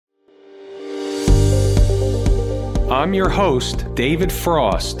I'm your host, David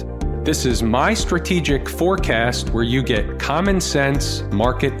Frost. This is my strategic forecast where you get common sense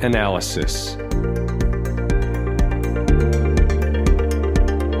market analysis.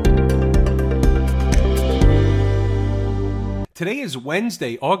 Today is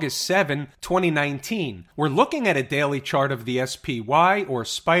Wednesday, August 7, 2019. We're looking at a daily chart of the SPY or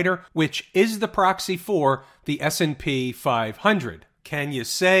SPDR, which is the proxy for the S&P 500. Can you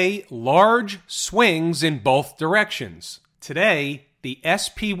say large swings in both directions? Today, the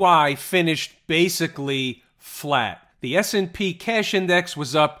SPY finished basically flat. The S&P cash index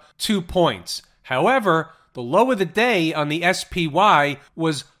was up 2 points. However, the low of the day on the SPY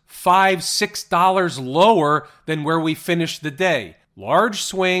was $5-6 lower than where we finished the day. Large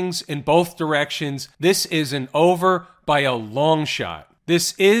swings in both directions. This is an over by a long shot.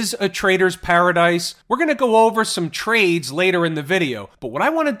 This is a trader's paradise. We're going to go over some trades later in the video, but what I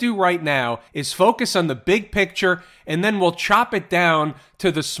want to do right now is focus on the big picture, and then we'll chop it down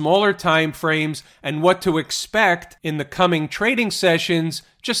to the smaller time frames and what to expect in the coming trading sessions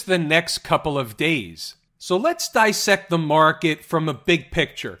just the next couple of days. So let's dissect the market from a big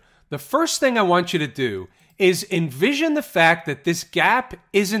picture. The first thing I want you to do is envision the fact that this gap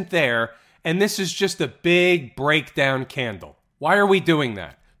isn't there and this is just a big breakdown candle. Why are we doing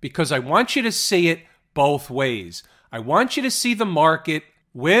that? Because I want you to see it both ways. I want you to see the market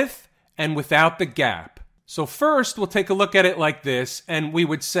with and without the gap. So first, we'll take a look at it like this, and we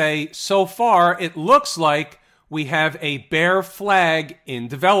would say, so far, it looks like we have a bear flag in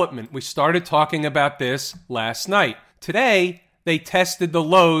development. We started talking about this last night. Today, they tested the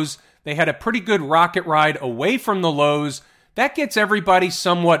lows. They had a pretty good rocket ride away from the lows. That gets everybody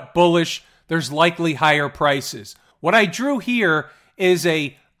somewhat bullish. There's likely higher prices. What I drew here is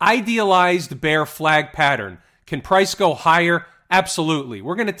a idealized bear flag pattern. Can price go higher? Absolutely.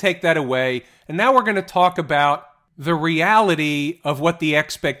 We're going to take that away. And now we're going to talk about the reality of what the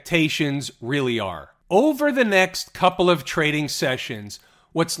expectations really are. Over the next couple of trading sessions,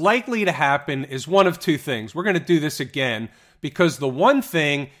 what's likely to happen is one of two things. We're going to do this again because the one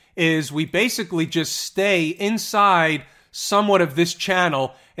thing is we basically just stay inside somewhat of this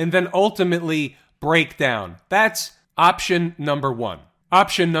channel and then ultimately break down. That's option number one.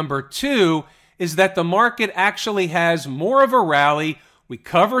 Option number two is that the market actually has more of a rally. We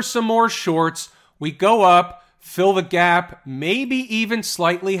cover some more shorts. We go up, fill the gap, maybe even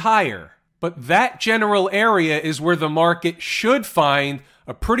slightly higher. But that general area is where the market should find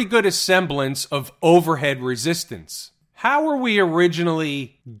a pretty good semblance of overhead resistance. How were we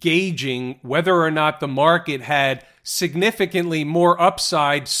originally gauging whether or not the market had significantly more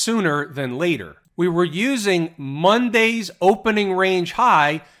upside sooner than later? We were using Monday's opening range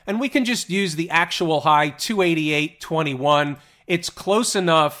high, and we can just use the actual high, 288.21. It's close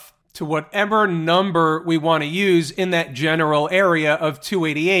enough to whatever number we want to use in that general area of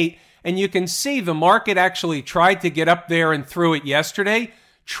 288. And you can see the market actually tried to get up there and through it yesterday,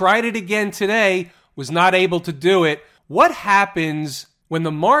 tried it again today, was not able to do it. What happens when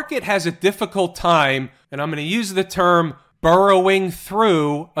the market has a difficult time, and I'm going to use the term burrowing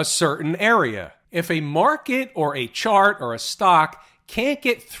through a certain area? If a market or a chart or a stock can't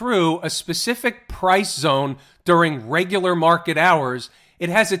get through a specific price zone during regular market hours, it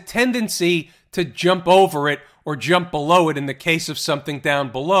has a tendency to jump over it or jump below it in the case of something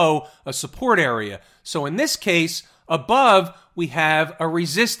down below a support area. So in this case, above, we have a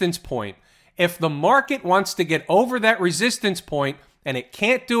resistance point. If the market wants to get over that resistance point and it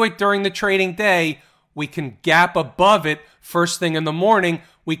can't do it during the trading day, we can gap above it first thing in the morning.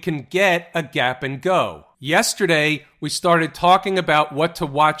 We can get a gap and go. Yesterday, we started talking about what to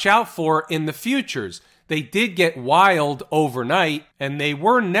watch out for in the futures. They did get wild overnight, and they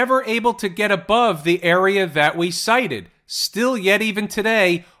were never able to get above the area that we cited. Still yet even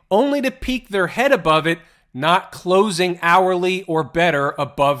today, only to peek their head above it, not closing hourly or better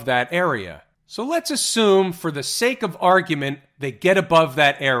above that area. So let's assume, for the sake of argument, they get above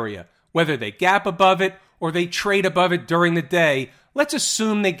that area. Whether they gap above it or they trade above it during the day, let's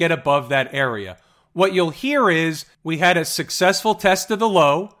assume they get above that area. What you'll hear is we had a successful test of the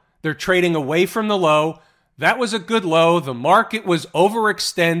low. They're trading away from the low. That was a good low. The market was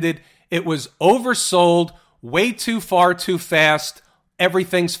overextended. It was oversold way too far too fast.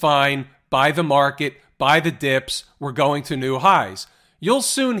 Everything's fine. Buy the market. Buy the dips. We're going to new highs. You'll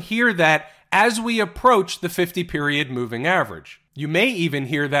soon hear that as we approach the 50-period moving average. You may even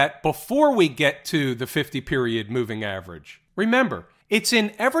hear that before we get to the 50-period moving average. Remember, it's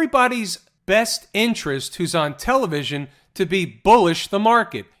in everybody's best interest who's on television to be bullish the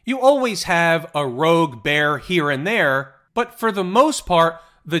market. You always have a rogue bear here and there, but for the most part,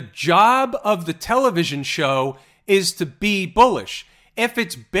 the job of the television show is to be bullish. If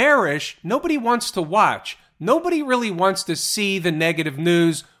it's bearish, nobody wants to watch. Nobody really wants to see the negative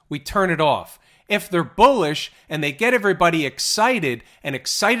news. We turn it off. If they're bullish and they get everybody excited and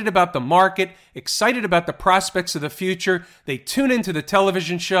excited about the market, excited about the prospects of the future, they tune into the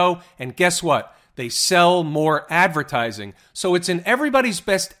television show, and guess what? They sell more advertising. So it's in everybody's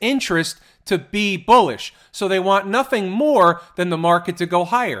best interest to be bullish. So they want nothing more than the market to go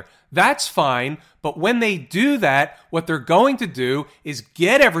higher. That's fine, but when they do that, what they're going to do is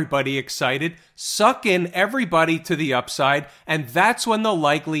get everybody excited, suck in everybody to the upside, and that's when they'll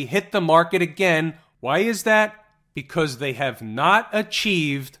likely hit the market again. Why is that? Because they have not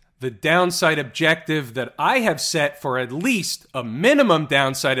achieved the downside objective that I have set for at least a minimum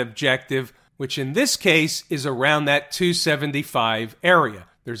downside objective, which in this case is around that 275 area.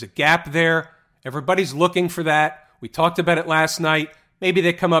 There's a gap there. Everybody's looking for that. We talked about it last night. Maybe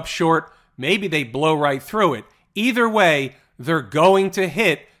they come up short. Maybe they blow right through it. Either way, they're going to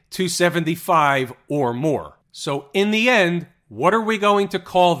hit 275 or more. So in the end, what are we going to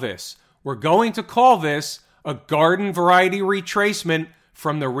call this? We're going to call this a garden variety retracement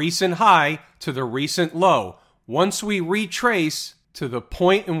from the recent high to the recent low. Once we retrace to the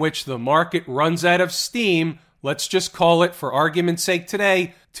point in which the market runs out of steam, let's just call it, for argument's sake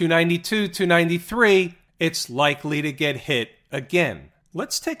today, 292, 293, it's likely to get hit again.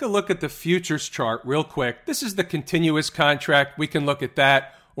 Let's take a look at the futures chart real quick. This is the continuous contract. We can look at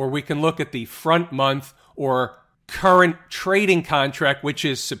that, or we can look at the front month or current trading contract, which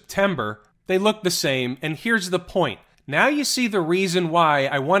is September. They look the same, and here's the point. Now you see the reason why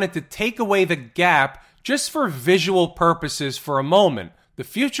I wanted to take away the gap just for visual purposes for a moment. The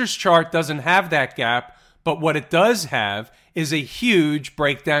futures chart doesn't have that gap, but what it does have is a huge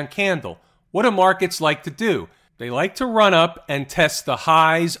breakdown candle. What do markets like to do? They like to run up and test the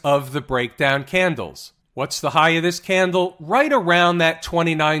highs of the breakdown candles. What's the high of this candle? Right around that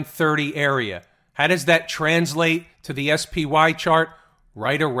 2930 area. How does that translate to the SPY chart?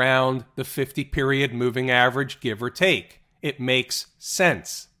 Right around the 50-period moving average, give or take. It makes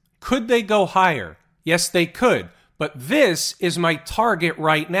sense. Could they go higher? Yes, they could. But this is my target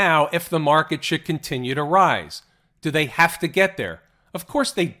right now if the market should continue to rise. Do they have to get there? Of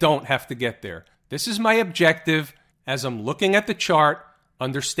course they don't have to get there. This is my objective as I'm looking at the chart,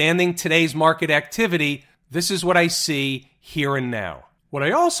 understanding today's market activity. This is what I see here and now. What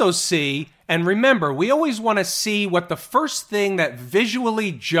I also see, and remember, we always want to see what the first thing that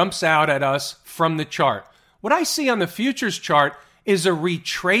visually jumps out at us from the chart. What I see on the futures chart is a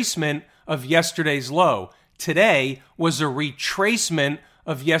retracement of yesterday's low. Today was a retracement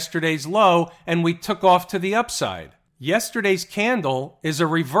of yesterday's low, and we took off to the upside. Yesterday's candle is a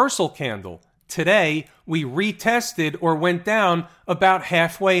reversal candle. Today, we retested or went down about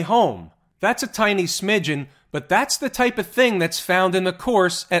halfway home. That's a tiny smidgen, but that's the type of thing that's found in the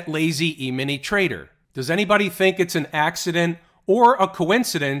course at Lazy E-mini Trader. Does anybody think it's an accident or a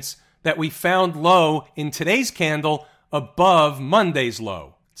coincidence that we found low in today's candle above Monday's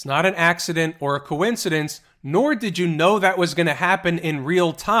low? It's not an accident or a coincidence, nor did you know that was going to happen in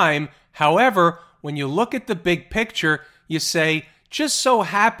real time. However, when you look at the big picture, you say, just so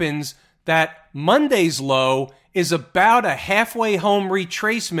happens that Monday's low is about a halfway home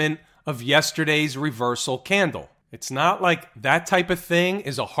retracement of yesterday's reversal candle. It's not like that type of thing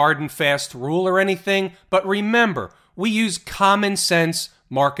is a hard and fast rule or anything, but remember, we use common sense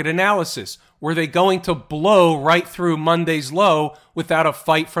market analysis. Were they going to blow right through Monday's low without a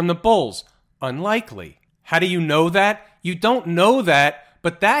fight from the bulls? Unlikely. How do you know that? You don't know that,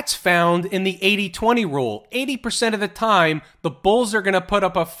 but that's found in the 80-20 rule. 80% of the time, the bulls are going to put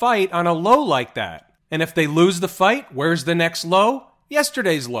up a fight on a low like that. And if they lose the fight, where's the next low?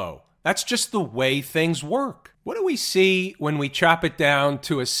 Yesterday's low. That's just the way things work. What do we see when we chop it down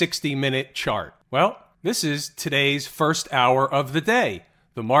to a 60-minute chart? Well, this is today's first hour of the day.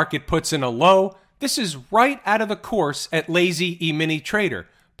 The market puts in a low. This is right out of the course at Lazy E-mini Trader.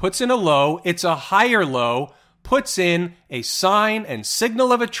 Puts in a low. It's a higher low. Puts in a sign and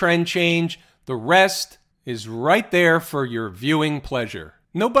signal of a trend change. The rest is right there for your viewing pleasure.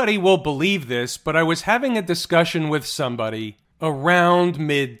 Nobody will believe this, but I was having a discussion with somebody around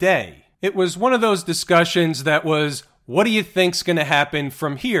midday. It was one of those discussions that was, what do you think's going to happen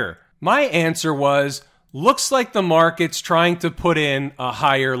from here? My answer was, looks like the market's trying to put in a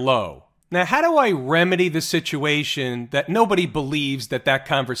higher low. Now, how do I remedy the situation that nobody believes that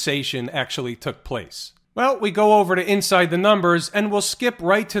conversation actually took place? Well, we go over to Inside the Numbers, and we'll skip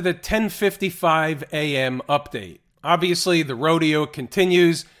right to the 10:55 a.m. update. Obviously, the rodeo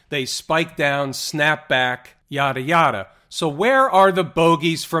continues. They spike down, snap back, yada yada. So where are the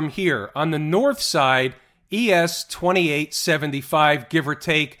bogeys from here? On the north side, ES 2875, give or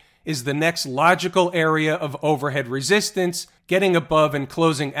take, is the next logical area of overhead resistance. Getting above and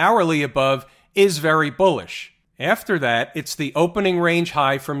closing hourly above is very bullish. After that, it's the opening range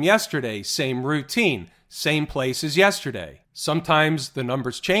high from yesterday, same routine, same place as yesterday. Sometimes the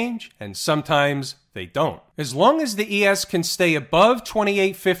numbers change and sometimes they don't. As long as the ES can stay above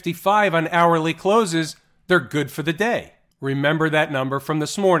 2855 on hourly closes, they're good for the day. Remember that number from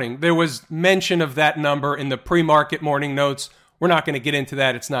this morning. There was mention of that number in the pre-market morning notes. We're not going to get into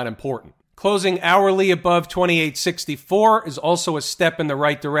that. It's not important. Closing hourly above 2864 is also a step in the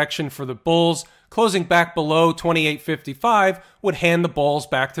right direction for the bulls. Closing back below 2855 would hand the balls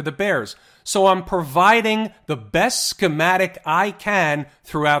back to the bears. So I'm providing the best schematic I can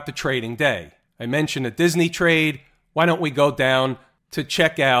throughout the trading day. I mentioned a Disney trade. Why don't we go down to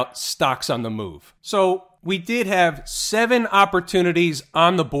check out stocks on the move? So we did have 7 opportunities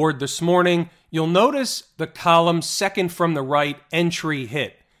on the board this morning. You'll notice the column second from the right, entry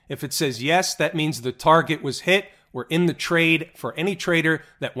hit. If it says yes, that means the target was hit. We're in the trade for any trader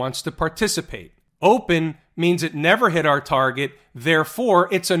that wants to participate. Open means it never hit our target, therefore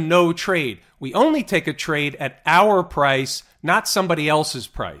it's a no trade. We only take a trade at our price, not somebody else's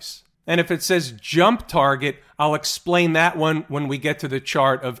price. And if it says jump target, I'll explain that one when we get to the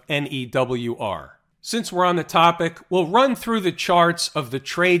chart of NEWR. Since we're on the topic, we'll run through the charts of the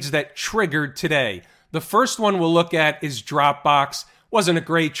trades that triggered today. The first one we'll look at is Dropbox. Wasn't a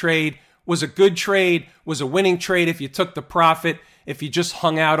great trade, was a good trade, was a winning trade if you took the profit. If you just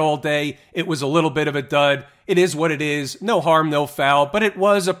hung out all day, it was a little bit of a dud. It is what it is. No harm, no foul, but it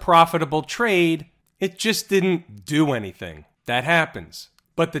was a profitable trade. It just didn't do anything. That happens.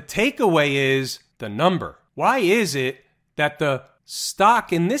 But the takeaway is the number. Why is it that the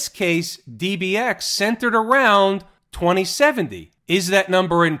stock, in this case, DBX, centered around 2070? Is that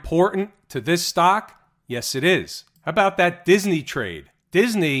number important to this stock? Yes, it is. How about that Disney trade?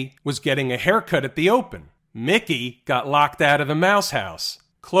 Disney was getting a haircut at the open. Mickey got locked out of the mouse house.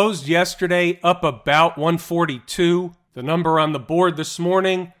 Closed yesterday up about 142. The number on the board this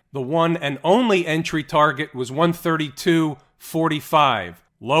morning, the one and only entry target was 132.45.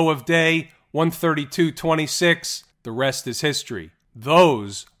 Low of day, 132.26. The rest is history.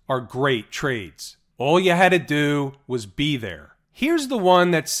 Those are great trades. All you had to do was be there. Here's the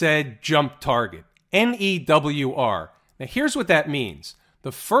one that said jump target, NEWR. Now here's what that means.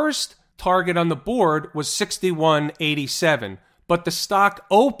 The first target on the board was 61.87, but the stock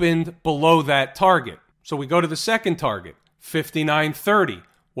opened below that target. So we go to the second target, 59.30.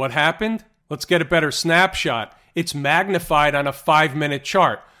 What happened? Let's get a better snapshot. It's magnified on a 5-minute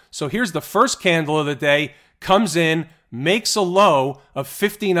chart. So here's the first candle of the day, comes in, makes a low of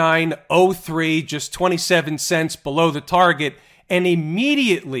 59.03, just 27 cents below the target, and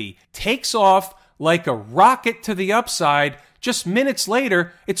immediately takes off like a rocket to the upside. Just minutes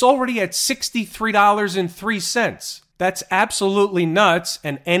later, it's already at $63.03. That's absolutely nuts,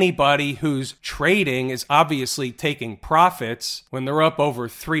 and anybody who's trading is obviously taking profits when they're up over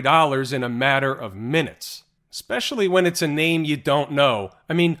 $3 in a matter of minutes. Especially when it's a name you don't know.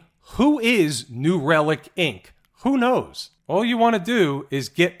 I mean, who is New Relic Inc.? Who knows? All you want to do is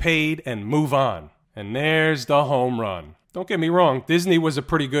get paid and move on. And there's the home run. Don't get me wrong, Disney was a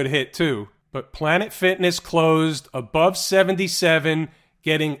pretty good hit too. But Planet Fitness closed above 77,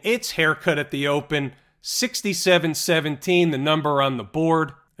 getting its haircut at the open, 67.17, the number on the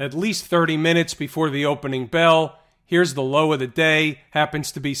board. At least 30 minutes before the opening bell. Here's the low of the day, happens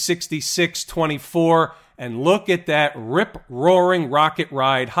to be 66.24. And look at that rip-roaring rocket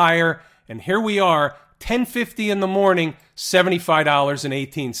ride higher. And here we are, 10:50 in the morning,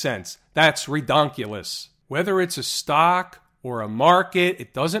 $75.18. That's redonkulous. Whether it's a stock or a market,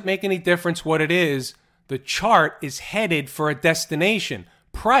 it doesn't make any difference what it is. The chart is headed for a destination.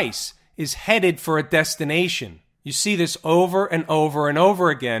 Price is headed for a destination. You see this over and over and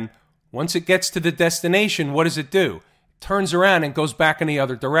over again. Once it gets to the destination, what does it do? It turns around and goes back in the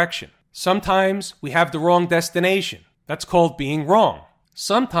other direction. Sometimes we have the wrong destination. That's called being wrong.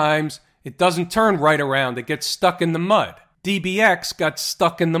 Sometimes it doesn't turn right around. It gets stuck in the mud. DBX got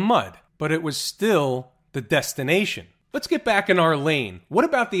stuck in the mud, but it was still the destination. Let's get back in our lane. What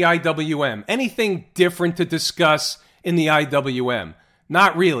about the IWM? Anything different to discuss in the IWM?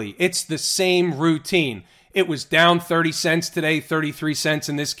 Not really. It's the same routine. It was down 30 cents today, 33 cents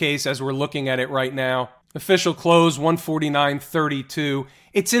in this case as we're looking at it right now. Official close 149.32.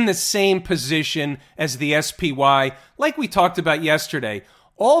 It's in the same position as the SPY like we talked about yesterday.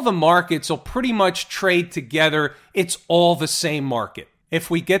 All the markets will pretty much trade together. It's all the same market. If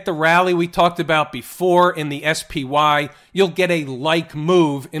we get the rally we talked about before in the SPY, you'll get a like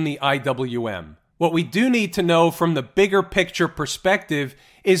move in the IWM. What we do need to know from the bigger picture perspective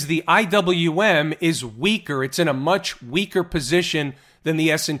is the IWM is weaker. It's in a much weaker position than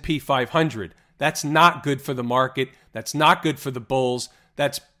the S&P 500. That's not good for the market. That's not good for the bulls.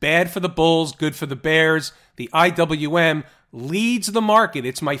 That's bad for the bulls, good for the bears. The IWM leads the market.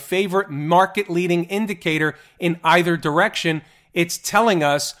 It's my favorite market leading indicator in either direction. It's telling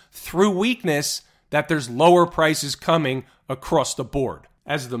us through weakness that there's lower prices coming across the board.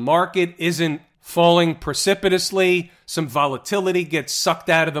 As the market isn't falling precipitously, some volatility gets sucked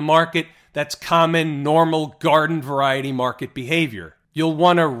out of the market. That's common, normal, garden variety market behavior. You'll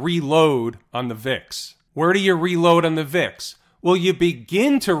want to reload on the VIX. Where do you reload on the VIX? Well, you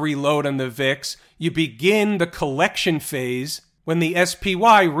begin to reload on the VIX. You begin the collection phase when the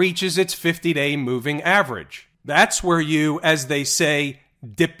SPY reaches its 50-day moving average. That's where you, as they say,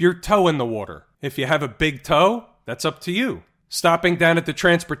 dip your toe in the water. If you have a big toe, that's up to you. Stopping down at the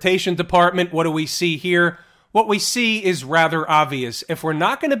transportation department, what do we see here? What we see is rather obvious. If we're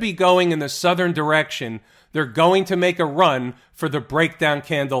not going to be going in the southern direction, they're going to make a run for the breakdown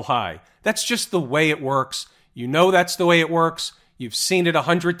candle high. That's just the way it works. You know that's the way it works. You've seen it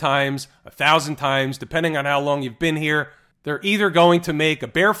 100 times, 1,000 times, depending on how long you've been here. They're either going to make a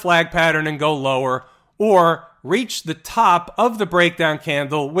bear flag pattern and go lower, or reach the top of the breakdown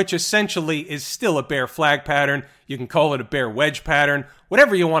candle, which essentially is still a bear flag pattern. You can call it a bear wedge pattern,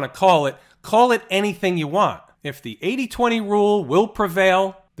 whatever you want to call it anything you want. If the 80-20 rule will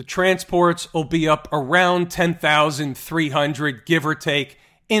prevail, the transports will be up around 10,300, give or take,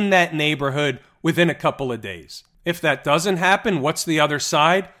 in that neighborhood within a couple of days. If that doesn't happen, what's the other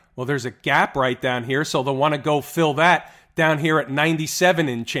side? Well, there's a gap right down here, so they'll want to go fill that down here at 97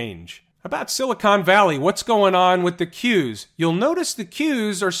 and change. About Silicon Valley, what's going on with the Qs? You'll notice the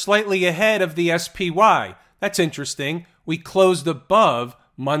Qs are slightly ahead of the SPY. That's interesting. We closed above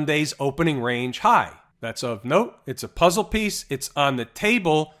Monday's opening range high. That's of note. It's a puzzle piece. It's on the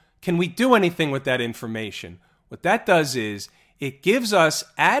table. Can we do anything with that information? What that does is it gives us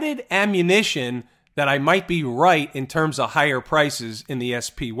added ammunition that I might be right in terms of higher prices in the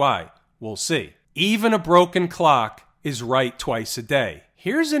SPY. We'll see. Even a broken clock is right twice a day.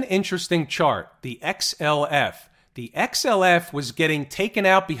 Here's an interesting chart, the XLF. The XLF was getting taken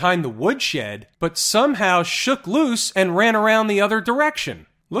out behind the woodshed, but somehow shook loose and ran around the other direction.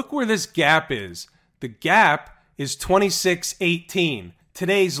 Look where this gap is. The gap is 26.18.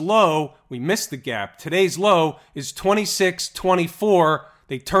 Today's low, we missed the gap. Today's low is 26.24.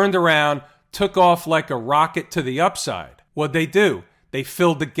 They turned around, took off like a rocket to the upside. What'd they do? They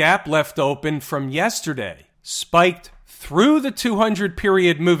filled the gap left open from yesterday, spiked through the 200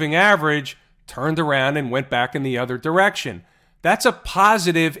 period moving average, turned around and went back in the other direction. That's a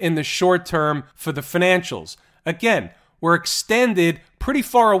positive in the short term for the financials. Again, we're extended pretty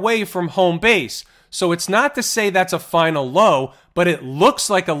far away from home base. So it's not to say that's a final low, but it looks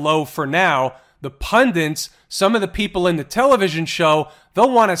like a low for now. The pundits, some of the people in the television show,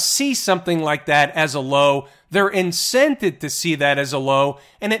 they'll want to see something like that as a low. They're incented to see that as a low,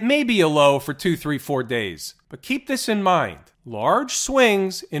 and it may be a low for 2, 3, 4 days. But keep this in mind. Large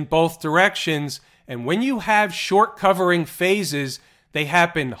swings in both directions, and when you have short covering phases, they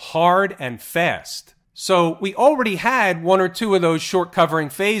happen hard and fast. So we already had 1 or 2 of those short covering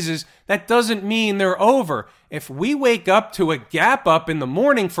phases. That doesn't mean they're over. If we wake up to a gap up in the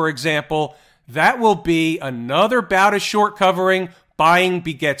morning, for example, that will be another bout of short covering. Buying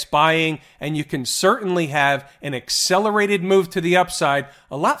begets buying, and you can certainly have an accelerated move to the upside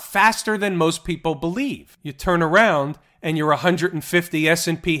a lot faster than most people believe. You turn around and you're 150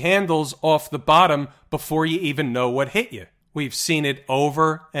 S&P handles off the bottom before you even know what hit you. We've seen it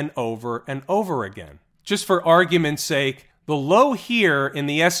over and over and over again. Just for argument's sake, the low here in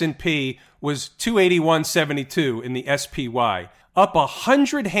the S&P was 281.72 in the SPY. Up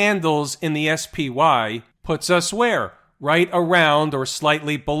 100 handles in the SPY puts us where? Right around or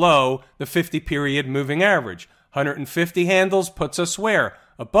slightly below the 50-period moving average. 150 handles puts us where?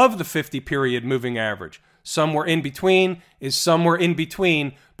 Above the 50-period moving average. Somewhere in between is somewhere in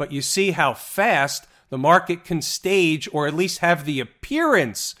between, but you see how fast the market can stage or at least have the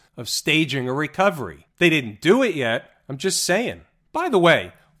appearance of staging a recovery. They didn't do it yet. I'm just saying. By the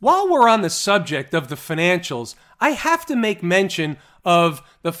way, while we're on the subject of the financials, I have to make mention of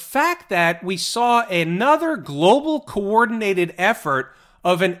the fact that we saw another global coordinated effort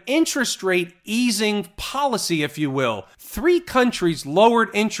of an interest rate easing policy, if you will. 3 countries lowered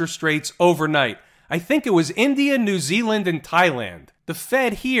interest rates overnight. I think it was India, New Zealand, and Thailand. The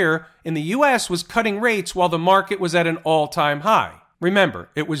Fed here in the US was cutting rates while the market was at an all-time high. Remember,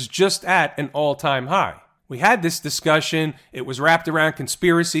 it was just at an all-time high. We had this discussion. It was wrapped around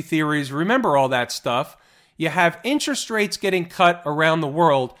conspiracy theories. Remember all that stuff. You have interest rates getting cut around the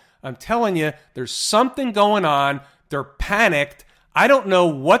world. I'm telling you, there's something going on. They're panicked. I don't know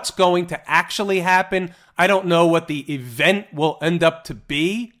what's going to actually happen. I don't know what the event will end up to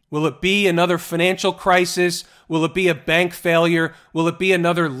be. Will it be another financial crisis? Will it be a bank failure? Will it be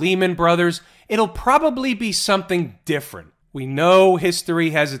another Lehman Brothers? It'll probably be something different. We know history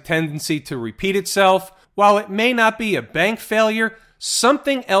has a tendency to repeat itself. While it may not be a bank failure,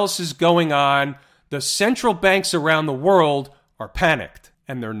 something else is going on. The central banks around the world are panicked.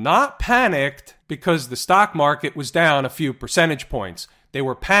 And they're not panicked because the stock market was down a few percentage points. They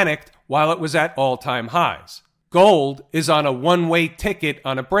were panicked while it was at all-time highs. Gold is on a one-way ticket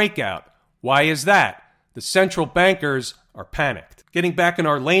on a breakout. Why is that? The central bankers are panicked. Getting back in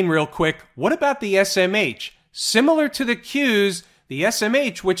our lane real quick, what about the SMH? Similar to the Qs, the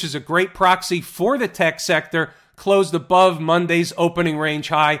SMH, which is a great proxy for the tech sector, closed above Monday's opening range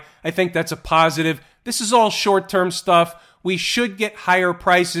high. I think that's a positive. This is all short-term stuff. We should get higher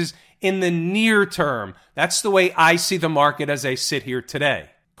prices in the near term. That's the way I see the market as I sit here today.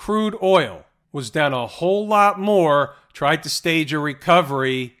 Crude oil was down a whole lot more, tried to stage a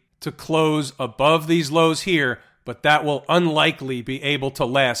recovery to close above these lows here, but that will unlikely be able to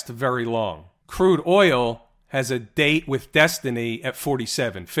last very long. Crude oil has a date with destiny at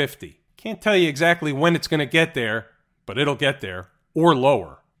 47.50. Can't tell you exactly when it's going to get there, but it'll get there, or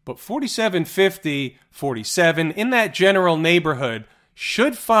lower. But 47.50, 47, in that general neighborhood,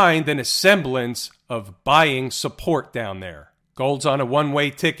 should find an semblance of buying support down there. Gold's on a one-way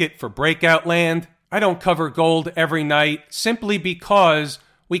ticket for breakout land. I don't cover gold every night simply because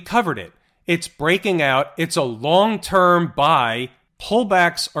we covered it. It's breaking out. It's a long-term buy.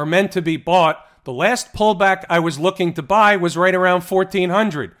 Pullbacks are meant to be bought. The last pullback I was looking to buy was right around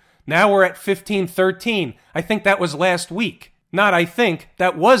 1,400. Now we're at 1,513. I think that was last week.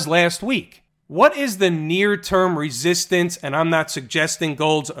 That was last week. What is the near-term resistance? And I'm not suggesting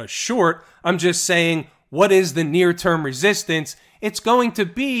gold's a short. I'm just saying, what is the near-term resistance? It's going to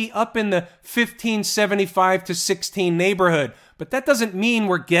be up in the 1575 to 16 neighborhood. But that doesn't mean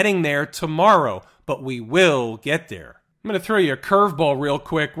we're getting there tomorrow. But we will get there. I'm going to throw you a curveball real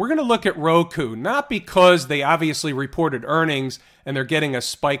quick. We're going to look at Roku, not because they obviously reported earnings and they're getting a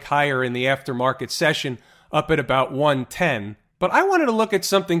spike higher in the aftermarket session up at about 110. But I wanted to look at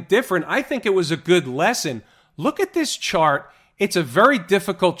something different. I think it was a good lesson. Look at this chart. It's a very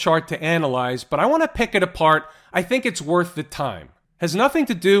difficult chart to analyze, but I want to pick it apart. I think it's worth the time. Has nothing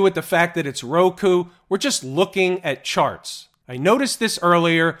to do with the fact that it's Roku. We're just looking at charts. I noticed this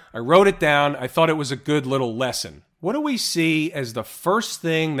earlier. I wrote it down. I thought it was a good little lesson. What do we see as the first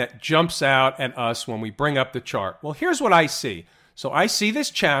thing that jumps out at us when we bring up the chart? Well, here's what I see. So I see this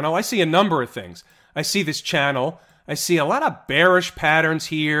channel. I see a number of things. I see this channel. I see a lot of bearish patterns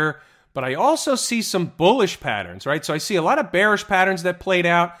here, but I also see some bullish patterns, right? So I see a lot of bearish patterns that played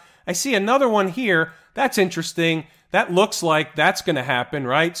out. I see another one here. That's interesting. That looks like that's going to happen,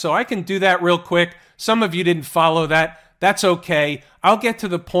 right? So I can do that real quick. Some of you didn't follow that. That's okay. I'll get to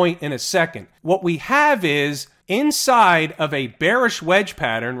the point in a second. What we have is inside of a bearish wedge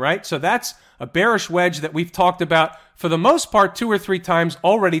pattern, right? So that's a bearish wedge that we've talked about for the most part 2 or 3 times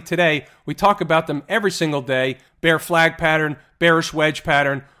already today. We talk about them every single day. Bear flag pattern, bearish wedge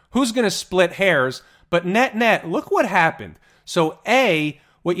pattern. Who's going to split hairs? But net, look what happened. So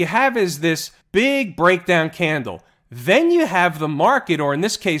what you have is this big breakdown candle. Then you have the market, or in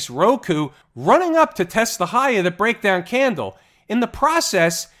this case Roku, running up to test the high of the breakdown candle. In the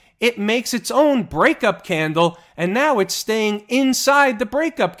process, it makes its own breakup candle, and now it's staying inside the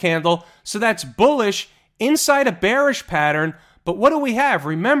breakup candle. So that's bullish inside a bearish pattern. But what do we have?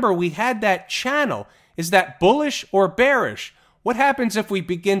 Remember, we had that channel. Is that bullish or bearish? What happens if we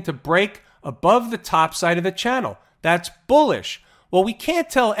begin to break above the top side of the channel? That's bullish. Well, we can't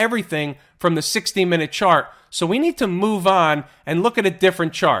tell everything from the 60-minute chart, so we need to move on and look at a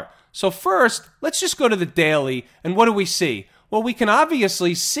different chart. So first, let's just go to the daily, and what do we see? Well, we can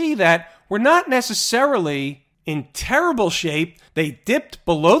obviously see that we're not necessarily in terrible shape. They dipped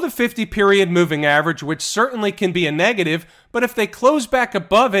below the 50-period moving average, which certainly can be a negative, but if they close back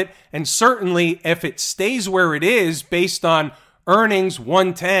above it, and certainly if it stays where it is based on earnings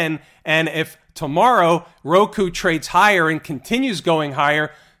 110, and if tomorrow Roku trades higher and continues going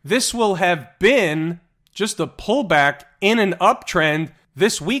higher, this will have been just a pullback in an uptrend.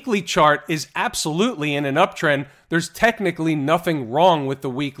 This weekly chart is absolutely in an uptrend. There's technically nothing wrong with the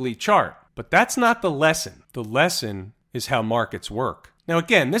weekly chart. But that's not the lesson. The lesson is how markets work. Now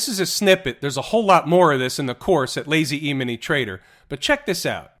again, this is a snippet. There's a whole lot more of this in the course at Lazy E-mini Trader. But check this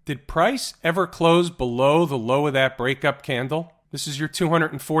out. Did price ever close below the low of that breakup candle? This is your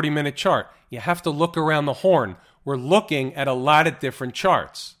 240-minute chart. You have to look around the horn. We're looking at a lot of different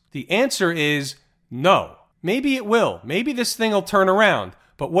charts. The answer is no. Maybe it will. Maybe this thing will turn around.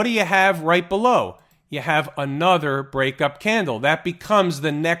 But what do you have right below? You have another breakup candle. That becomes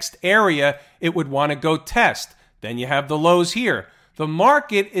the next area it would want to go test. Then you have the lows here. The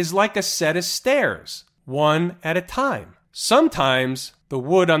market is like a set of stairs, one at a time. Sometimes the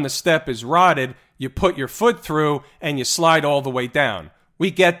wood on the step is rotted, you put your foot through, and you slide all the way down.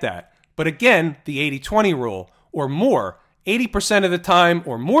 We get that. But again, the 80-20 rule, or more, 80% of the time,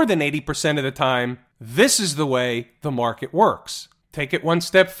 or more than 80% of the time, this is the way the market works. Take it one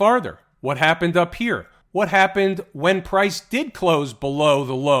step farther. What happened up here? What happened when price did close below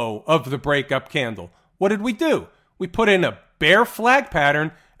the low of the breakup candle? What did we do? We put in a bear flag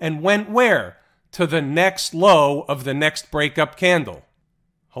pattern and went where? To the next low of the next breakup candle.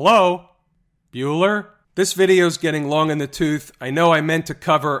 Hello? Bueller? This video's getting long in the tooth. I know I meant to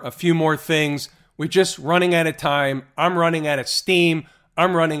cover a few more things. We're just running out of time. I'm running out of steam.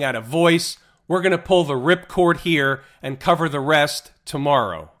 I'm running out of voice. We're going to pull the ripcord here and cover the rest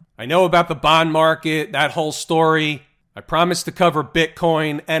tomorrow. I know about the bond market, that whole story. I promised to cover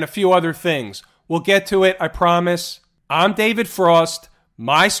Bitcoin and a few other things. We'll get to it, I promise. I'm David Frost,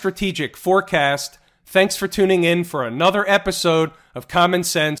 My Strategic Forecast. Thanks for tuning in for another episode of Common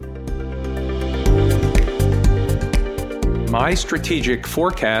Sense. My Strategic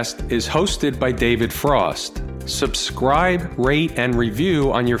Forecast is hosted by David Frost. Subscribe, rate, and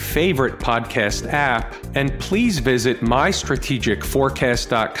review on your favorite podcast app, and please visit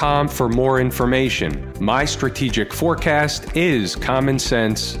mystrategicforecast.com for more information. My Strategic Forecast is common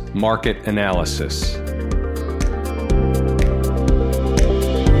sense market analysis.